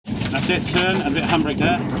it, turn, and a bit of handbrake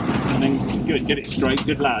there. And then, good, get it straight,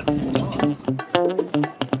 good lad.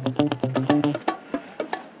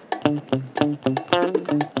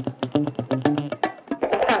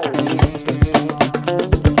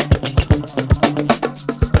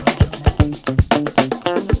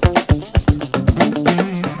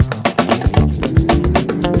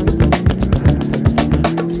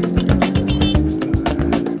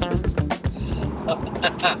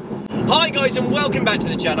 Hi guys and welcome back to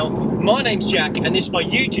the channel. My name's Jack and this is my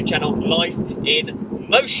YouTube channel, Life in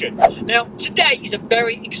Motion. Now today is a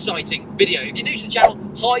very exciting video. If you're new to the channel,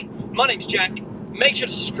 hi, my name's Jack. Make sure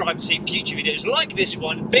to subscribe to see future videos like this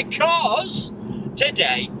one because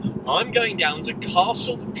today I'm going down to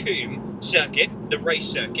Castle Combe circuit, the race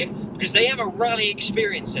circuit, because they have a rally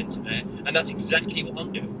experience centre there and that's exactly what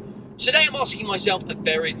I'm doing. Today I'm asking myself a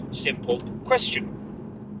very simple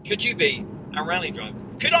question. Could you be a rally driver?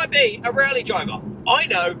 Could I be a rally driver? I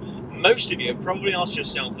know most of you have probably asked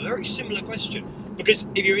yourself a very similar question because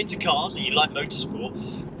if you're into cars and you like motorsport,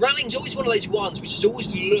 rallying's always one of those ones which has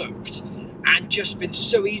always looked and just been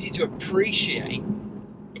so easy to appreciate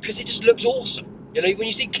because it just looks awesome. You know, when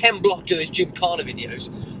you see Ken Block do those Gymkhana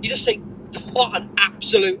videos, you just think, what an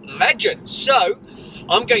absolute legend. So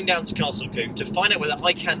I'm going down to Castle Combe to find out whether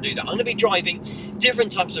I can do that. I'm going to be driving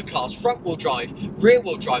different types of cars, front wheel drive, rear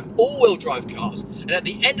wheel drive, all wheel drive cars. And at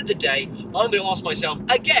the end of the day, I'm going to ask myself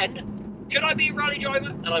again, could I be a rally driver?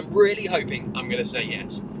 And I'm really hoping I'm going to say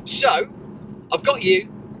yes. So I've got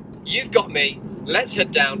you, you've got me. Let's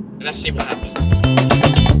head down and let's see what happens.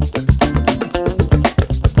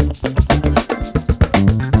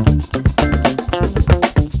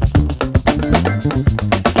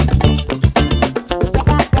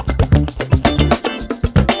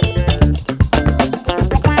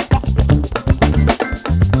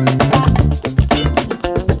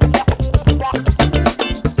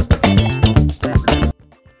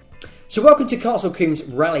 So welcome to Castle Combe's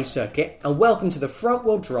rally circuit and welcome to the front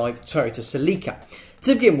wheel drive Toyota Celica.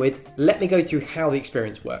 To begin with, let me go through how the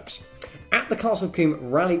experience works. At the Castle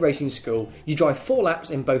Combe Rally Racing School, you drive 4 laps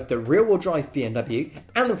in both the rear wheel drive BMW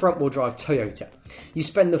and the front wheel drive Toyota. You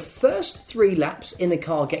spend the first 3 laps in the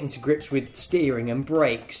car getting to grips with steering and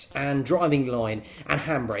brakes and driving line and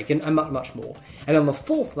handbrake and much more. And on the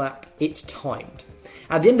 4th lap, it's timed.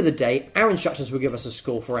 At the end of the day, our instructors will give us a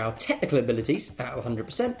score for our technical abilities out of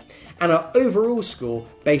 100% and our overall score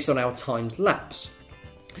based on our timed laps.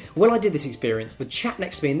 When I did this experience, the chap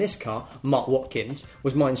next to me in this car, Mark Watkins,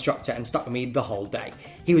 was my instructor and stuck with me the whole day.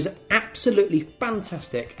 He was absolutely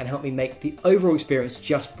fantastic and helped me make the overall experience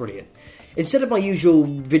just brilliant. Instead of my usual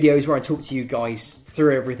videos where I talk to you guys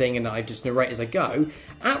through everything and I just narrate as I go,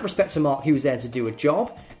 out of respect to Mark, he was there to do a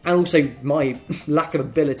job, and also my lack of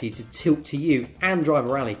ability to tilt to you and drive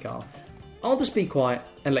a rally car, I'll just be quiet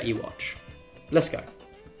and let you watch. Let's go.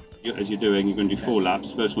 As you're doing, you're going to do 4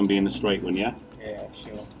 laps, first one being the straight one, yeah? Yeah,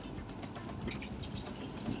 sure.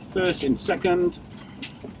 First in second,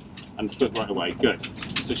 and foot right away, good.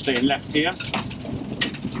 So staying left here.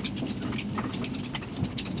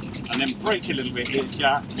 And then brake a little bit here,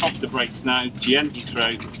 Jack, off the brakes now, gently through,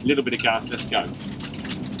 a little bit of gas, let's go.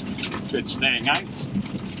 Good, staying out,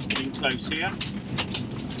 getting close here,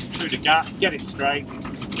 through the gap, get it straight,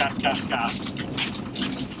 gas, gas, gas.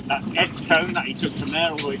 That's Ed's cone that he took from there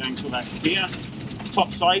all the way down to about here,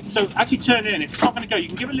 top side. So as you turn in, it's not going to go, you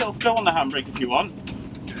can give a little go on the handbrake if you want.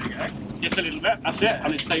 There you go. Just a little bit, that's it,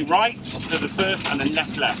 and then stay right to the first and then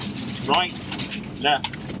left, left. Right,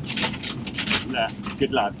 left, left,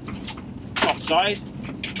 good lad. Top side,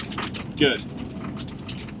 good.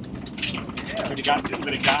 Yeah. Pretty good, a little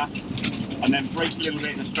bit of gas. And then brake a little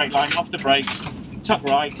bit in a straight line, off the brakes, tuck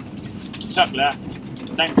right, tuck left,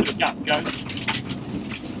 down to the gap go,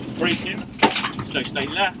 braking, so stay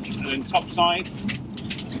left, and then top side,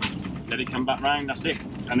 let it come back round, that's it,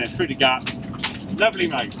 and then through the gap, lovely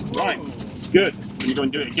mate, right, good, and you go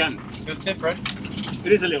and do it again. It's different.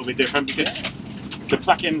 It is a little bit different because the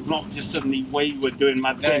back end's not just suddenly wayward doing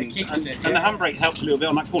mad things, and the handbrake helps a little bit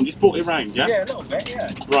on that corner, just brought it round, yeah? Yeah, a little bit,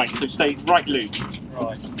 yeah. Right, so stay right loop.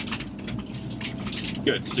 Right.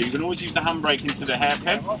 Good, so you can always use the handbrake into the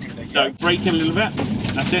hairpin. So brake in a little bit,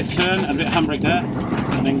 that's it, turn and a bit of handbrake there,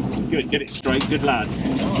 and then good, get it straight, good lad.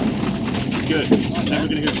 Good, then we're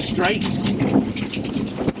going to go straight,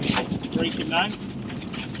 braking now,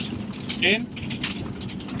 in,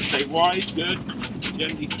 stay wide, good,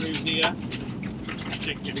 gently through here, that's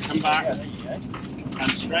it, give it, come back,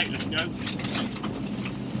 and straight, let's go,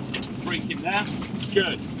 brake in there,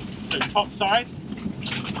 good, so top side,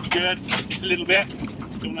 good, just a little bit,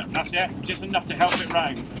 that's it, just enough to help it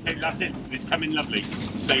round. Okay, that's it, it's coming lovely.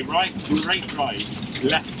 Stay right, great drive.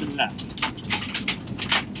 left and left.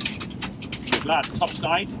 Good lad, top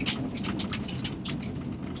side.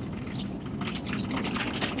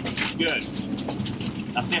 Good.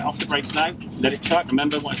 That's it, off the brakes now. Let it tuck.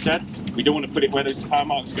 Remember what I said? We don't want to put it where those tire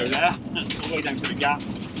marks go there. All the way down to the gap.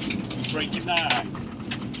 Braking now.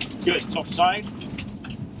 Good, top side.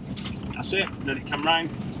 That's it. Let it come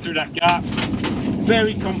round through that gap.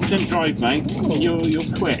 Very confident drive, mate. You're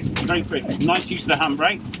quick, very quick. Nice use of the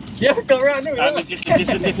handbrake. Yeah, go around. Just to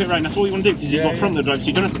dip it around. That's all you want to do because you've got front wheel drive, so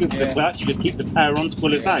you don't have to go for the clutch. You just keep the power on to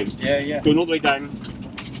pull us out. Yeah. Going all the way down.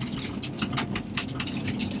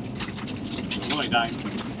 All the way down.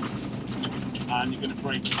 And you're going to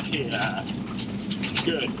brake here.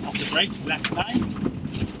 Good. Off the brakes, left now.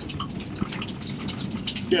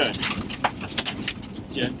 Good.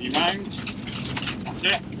 Gently round. That's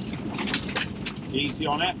it. Easy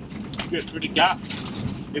on it. Good through the gap.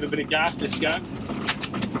 Little bit of gas. Let's go.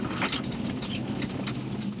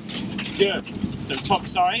 Good. So top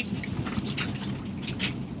side.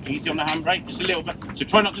 Easy on the handbrake. Just a little bit. So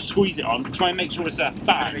try not to squeeze it on. Try and make sure it's a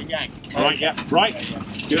bang. All right. Yeah. Right.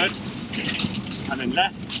 Good. And then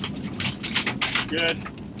left. Good.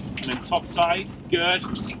 And then top side. Good.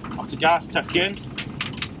 Off the gas. Tuck in.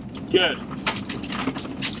 Good.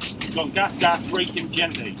 Go on, gas, braking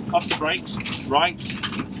gently. Off the brakes, right,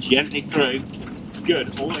 gently through.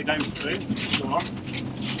 Good, all the way down through. Go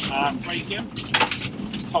on. Braking.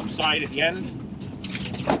 Top side at the end.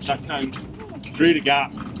 Tuck comb through the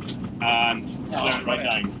gap and slow it right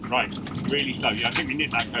down. Right, really slow. Yeah, I think we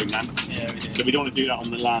nipped that cone, man. Yeah, we did. So we don't want to do that on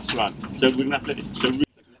the last run. So we're going to have to let it.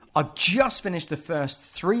 I've just finished the first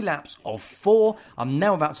 3 laps of 4. I'm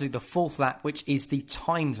now about to do the 4th lap, which is the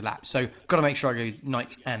timed lap. So got to make sure I go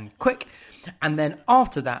nice and quick. And then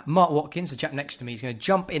after that, Mark Watkins, the chap next to me, is going to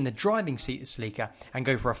jump in the driving seat of Sleeker and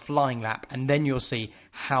go for a flying lap. And then you'll see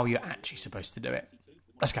how you're actually supposed to do it.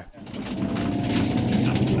 Let's go.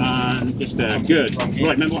 And just good. Right,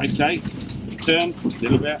 remember what I say? Turn a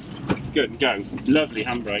little bit. Good, and go. Lovely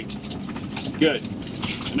handbrake. Good.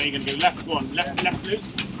 And then you're going to go left one, left loop.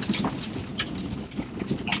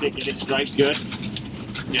 That's it, get it straight, good.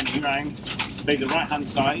 Gently round. Stay the right hand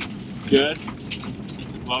side, good.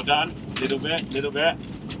 Well done. Little bit.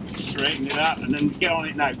 Straighten it up and then get on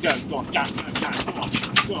it now. Go on, gas.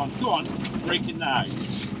 Go on. Braking now.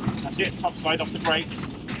 That's it, top side off the brakes.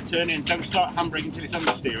 Turn in, don't start handbraking until it's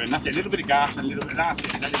understeering. That's it, a little bit of gas and a little bit of that's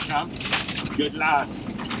it. Let it come. Good lad.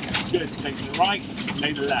 Good, stay to the right,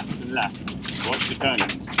 stay to the left and left. Watch the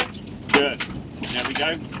cones. Good. There we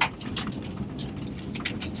go.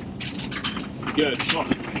 Good. Go on.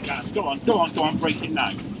 Gas. Go on. Braking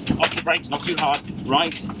now. Off the brakes, not too hard.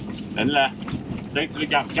 Right. Then left. Straight to the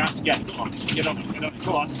gap. Gas again. Go on. Get on it.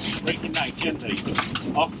 Go on. Braking now. Gently.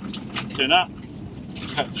 Off. Turn up.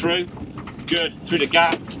 Cut through. Good. Through the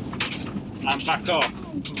gap. And back off.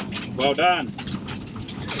 Well done.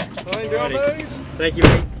 Thank you,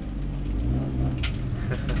 mate.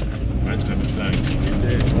 That's good.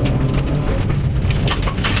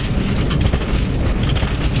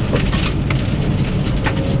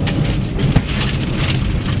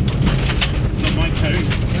 Not my cone.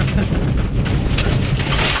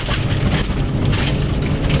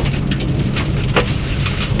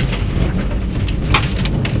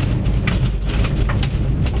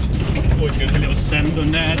 Always goes a little send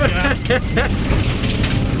on there, Jack.